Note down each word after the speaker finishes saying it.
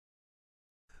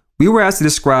We were asked to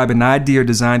describe an idea or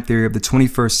design theory of the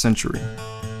 21st century.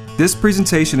 This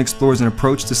presentation explores an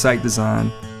approach to site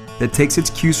design that takes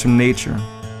its cues from nature,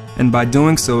 and by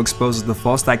doing so exposes the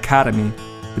false dichotomy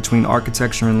between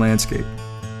architecture and landscape.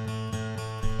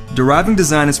 Deriving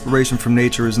design inspiration from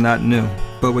nature is not new,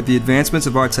 but with the advancements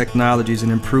of our technologies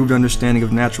and improved understanding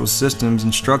of natural systems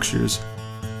and structures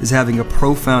is having a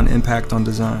profound impact on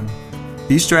design.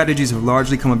 These strategies have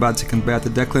largely come about to combat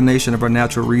the declination of our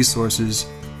natural resources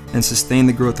and sustain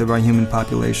the growth of our human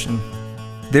population.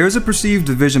 There is a perceived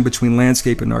division between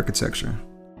landscape and architecture.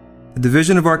 The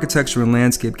division of architecture and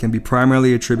landscape can be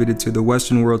primarily attributed to the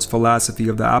Western world's philosophy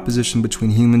of the opposition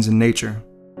between humans and nature.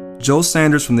 Joel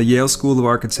Sanders from the Yale School of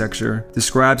Architecture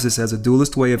describes this as a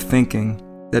dualist way of thinking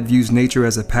that views nature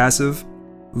as a passive,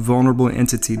 vulnerable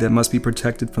entity that must be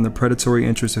protected from the predatory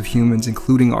interests of humans,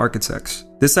 including architects.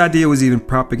 This idea was even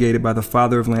propagated by the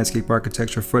father of landscape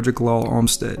architecture, Frederick Law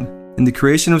Olmsted. In the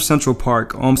creation of Central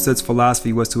Park, Olmsted's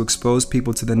philosophy was to expose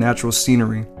people to the natural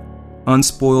scenery,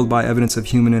 unspoiled by evidence of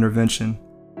human intervention.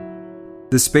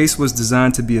 The space was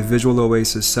designed to be a visual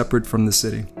oasis separate from the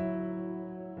city.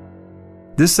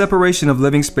 This separation of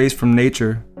living space from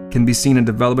nature can be seen in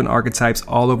development archetypes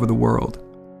all over the world.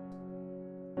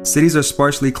 Cities are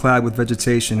sparsely clad with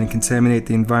vegetation and contaminate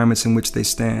the environments in which they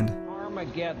stand.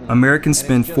 Americans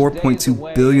spend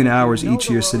 4.2 billion hours each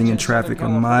year sitting in traffic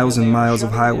on miles and miles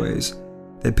of highways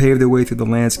that pave their way through the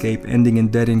landscape, ending in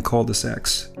dead-end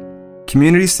cul-de-sacs.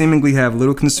 Communities seemingly have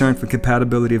little concern for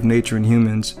compatibility of nature and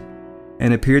humans,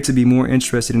 and appear to be more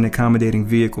interested in accommodating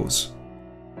vehicles.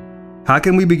 How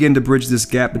can we begin to bridge this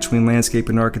gap between landscape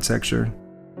and architecture,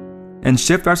 and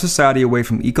shift our society away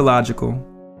from ecological,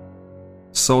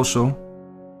 social,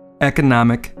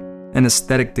 economic, and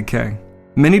aesthetic decay?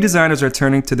 Many designers are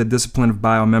turning to the discipline of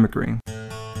biomimicry.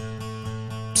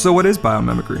 So what is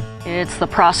biomimicry? It's the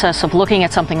process of looking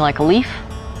at something like a leaf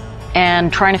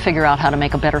and trying to figure out how to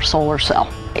make a better solar cell.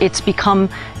 It's become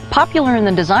popular in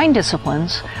the design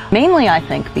disciplines, mainly I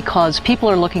think because people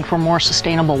are looking for more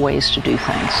sustainable ways to do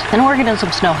things. And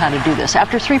organisms know how to do this.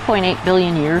 After 3.8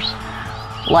 billion years,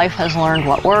 life has learned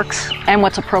what works and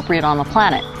what's appropriate on the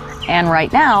planet. And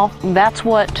right now, that's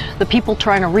what the people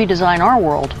trying to redesign our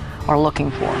world are looking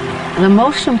for. The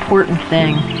most important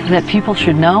thing that people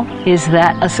should know is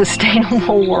that a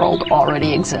sustainable world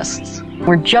already exists.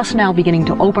 We're just now beginning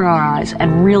to open our eyes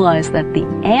and realize that the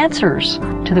answers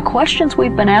to the questions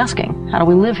we've been asking, how do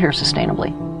we live here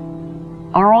sustainably,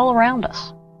 are all around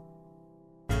us.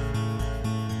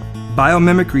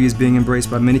 Biomimicry is being embraced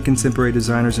by many contemporary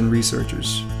designers and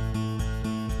researchers.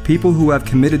 People who have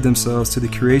committed themselves to the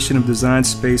creation of design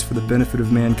space for the benefit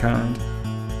of mankind,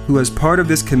 who as part of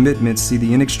this commitment see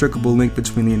the inextricable link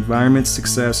between the environment's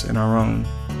success and our own,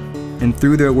 and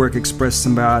through their work express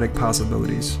symbiotic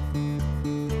possibilities.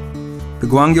 The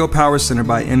Gwangyo Power Center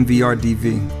by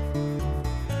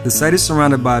MVRDV. The site is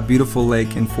surrounded by a beautiful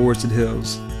lake and forested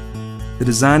hills. The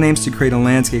design aims to create a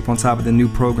landscape on top of the new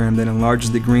program that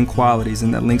enlarges the green qualities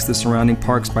and that links the surrounding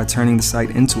parks by turning the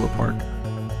site into a park.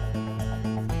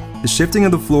 The shifting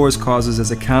of the floors causes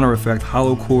as a counter effect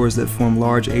hollow cores that form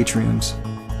large atriums.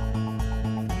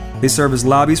 They serve as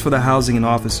lobbies for the housing and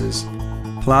offices,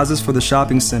 plazas for the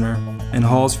shopping center, and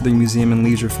halls for the museum and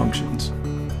leisure functions.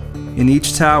 In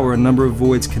each tower, a number of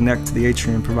voids connect to the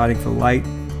atrium, providing for light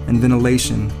and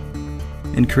ventilation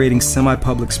and creating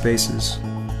semi-public spaces.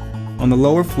 On the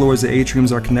lower floors, the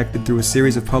atriums are connected through a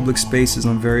series of public spaces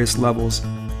on various levels,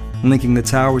 linking the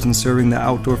towers and serving the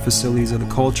outdoor facilities of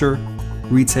the culture,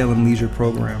 retail, and leisure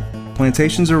program.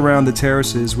 Plantations around the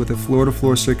terraces with a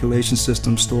floor-to-floor circulation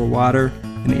system store water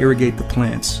and irrigate the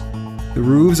plants. The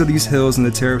roofs of these hills and the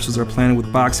terraces are planted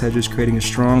with box hedges, creating a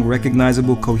strong,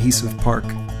 recognizable, cohesive park.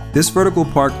 This vertical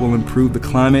park will improve the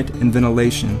climate and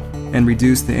ventilation and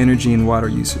reduce the energy and water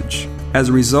usage. As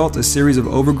a result, a series of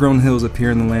overgrown hills appear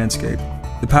in the landscape.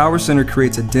 The Power Center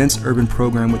creates a dense urban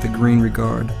program with a green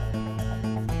regard.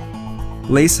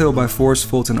 Lace Hill by Forrest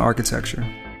Fulton Architecture.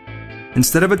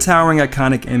 Instead of a towering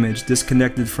iconic image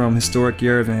disconnected from historic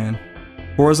Yerevan,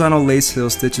 horizontal Lace Hill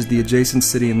stitches the adjacent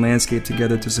city and landscape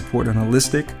together to support an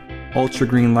holistic,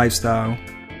 ultra-green lifestyle,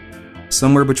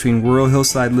 somewhere between rural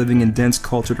hillside living and dense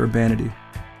cultured urbanity.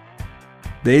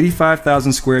 The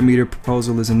 85,000 square meter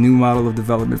proposal is a new model of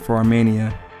development for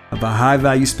Armenia of a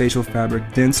high-value spatial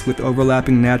fabric dense with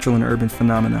overlapping natural and urban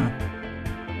phenomena.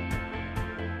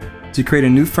 To create a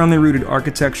new firmly rooted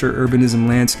architecture-urbanism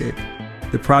landscape,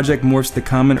 the project morphs the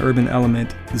common urban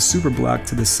element, the superblock,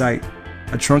 to the site,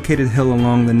 a truncated hill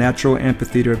along the natural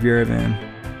amphitheater of Yerevan.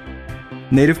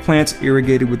 Native plants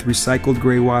irrigated with recycled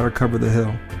gray water cover the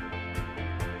hill.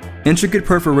 Intricate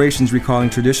perforations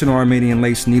recalling traditional Armenian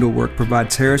lace needlework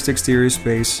provide terraced exterior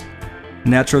space,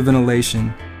 natural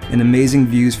ventilation, and amazing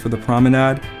views for the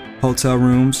promenade, hotel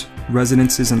rooms,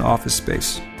 residences, and office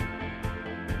space.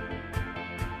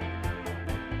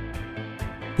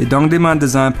 The Dongdaeman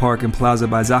Design Park and Plaza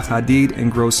by Zaha Hadid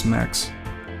and Gross Max.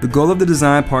 The goal of the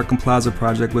Design Park and Plaza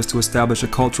project was to establish a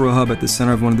cultural hub at the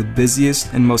center of one of the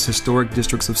busiest and most historic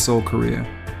districts of Seoul, Korea.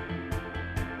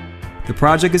 The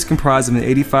project is comprised of an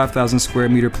 85,000 square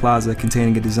meter plaza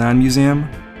containing a design museum,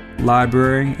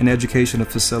 library, and educational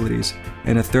facilities,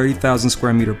 and a 30,000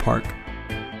 square meter park.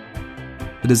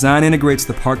 The design integrates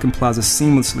the park and plaza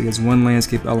seamlessly as one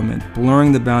landscape element,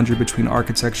 blurring the boundary between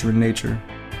architecture and nature.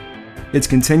 Its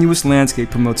continuous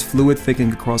landscape promotes fluid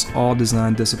thinking across all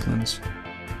design disciplines.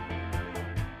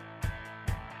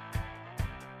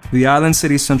 The Island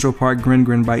City Central Park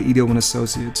Grin by Ito and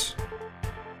Associates.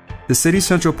 The City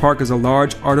Central Park is a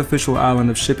large artificial island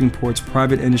of shipping ports,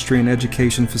 private industry and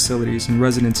education facilities, and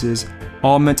residences,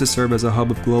 all meant to serve as a hub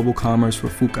of global commerce for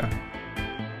Fuka.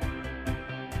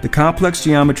 The complex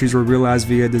geometries were realized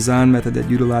via a design method that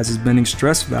utilizes bending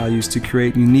stress values to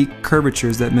create unique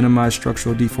curvatures that minimize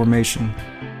structural deformation.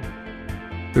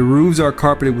 The roofs are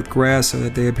carpeted with grass so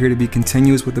that they appear to be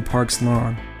continuous with the park's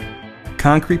lawn.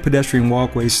 Concrete pedestrian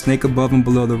walkways snake above and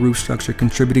below the roof structure,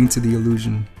 contributing to the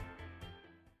illusion.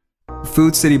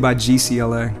 Food City by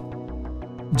GCLA.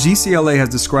 GCLA has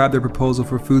described their proposal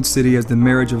for Food City as the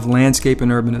marriage of landscape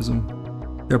and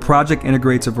urbanism. Their project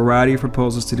integrates a variety of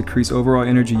proposals to decrease overall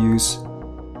energy use,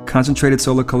 concentrated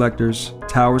solar collectors,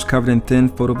 towers covered in thin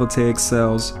photovoltaic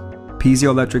cells,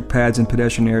 piezoelectric pads in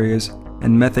pedestrian areas,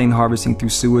 and methane harvesting through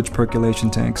sewage percolation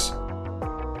tanks.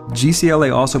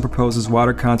 GCLA also proposes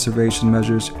water conservation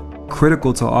measures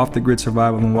critical to off-the-grid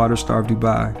survival in water-starved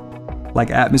Dubai, like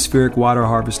atmospheric water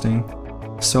harvesting,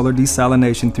 solar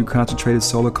desalination through concentrated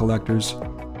solar collectors,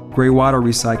 gray water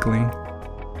recycling,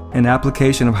 and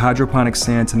application of hydroponic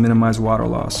sand to minimize water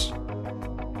loss.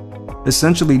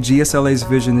 Essentially, GSLA's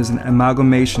vision is an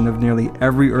amalgamation of nearly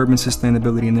every urban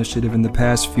sustainability initiative in the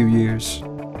past few years.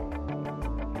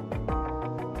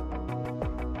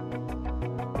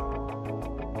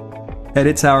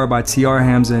 Edit Tower by T.R.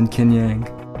 Hamza and Ken Yang.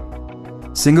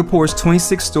 Singapore's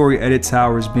 26-story Edit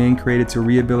Tower is being created to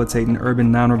rehabilitate an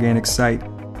urban non-organic site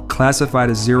classified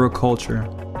as zero culture,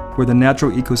 where the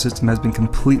natural ecosystem has been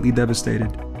completely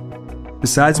devastated.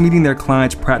 Besides meeting their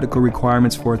clients' practical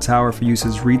requirements for a tower for use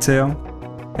as retail,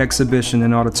 exhibition,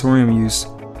 and auditorium use,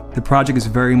 the project is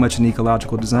very much an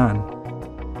ecological design.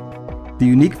 The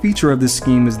unique feature of this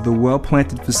scheme is the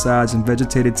well-planted facades and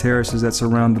vegetated terraces that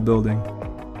surround the building.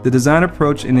 The design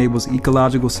approach enables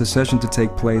ecological succession to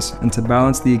take place and to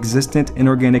balance the existent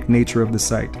inorganic nature of the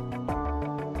site.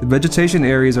 The vegetation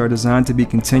areas are designed to be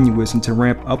continuous and to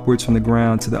ramp upwards from the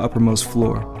ground to the uppermost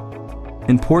floor.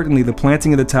 Importantly, the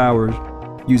planting of the towers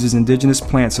uses indigenous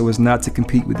plants so as not to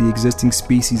compete with the existing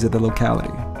species of the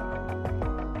locality.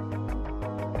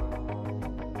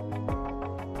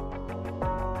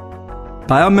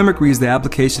 Biomimicry is the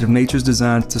application of nature's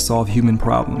designs to solve human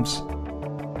problems.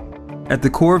 At the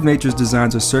core of nature's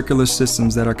designs are circular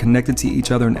systems that are connected to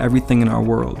each other and everything in our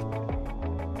world.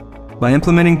 By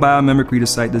implementing biomimicry to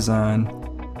site design,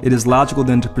 it is logical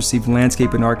then to perceive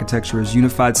landscape and architecture as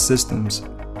unified systems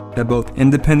that both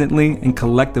independently and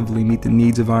collectively meet the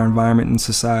needs of our environment and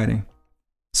society.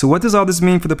 So what does all this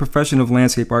mean for the profession of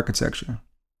landscape architecture?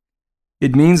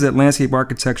 It means that landscape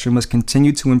architecture must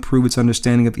continue to improve its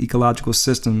understanding of ecological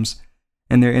systems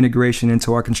and their integration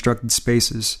into our constructed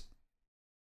spaces.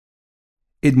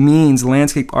 It means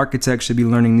landscape architects should be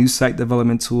learning new site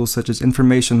development tools such as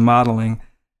information modeling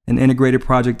and integrated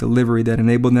project delivery that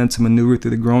enable them to maneuver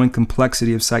through the growing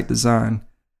complexity of site design.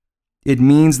 It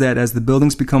means that as the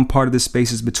buildings become part of the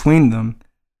spaces between them,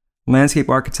 landscape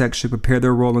architects should prepare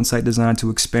their role in site design to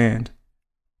expand.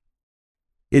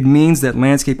 It means that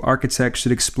landscape architects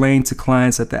should explain to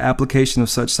clients that the application of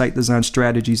such site design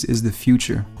strategies is the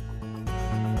future.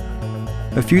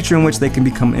 A future in which they can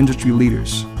become industry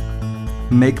leaders,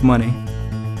 make money,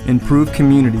 improve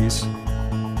communities,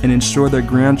 and ensure their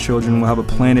grandchildren will have a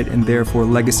planet and therefore a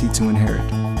legacy to inherit.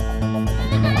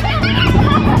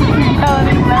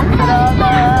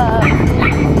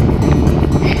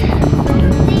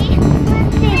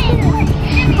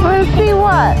 Let's see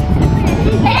what?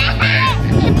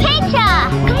 The picture!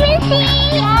 Come and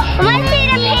see! I want to see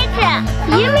the picture!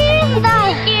 You mean the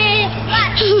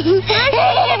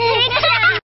picture?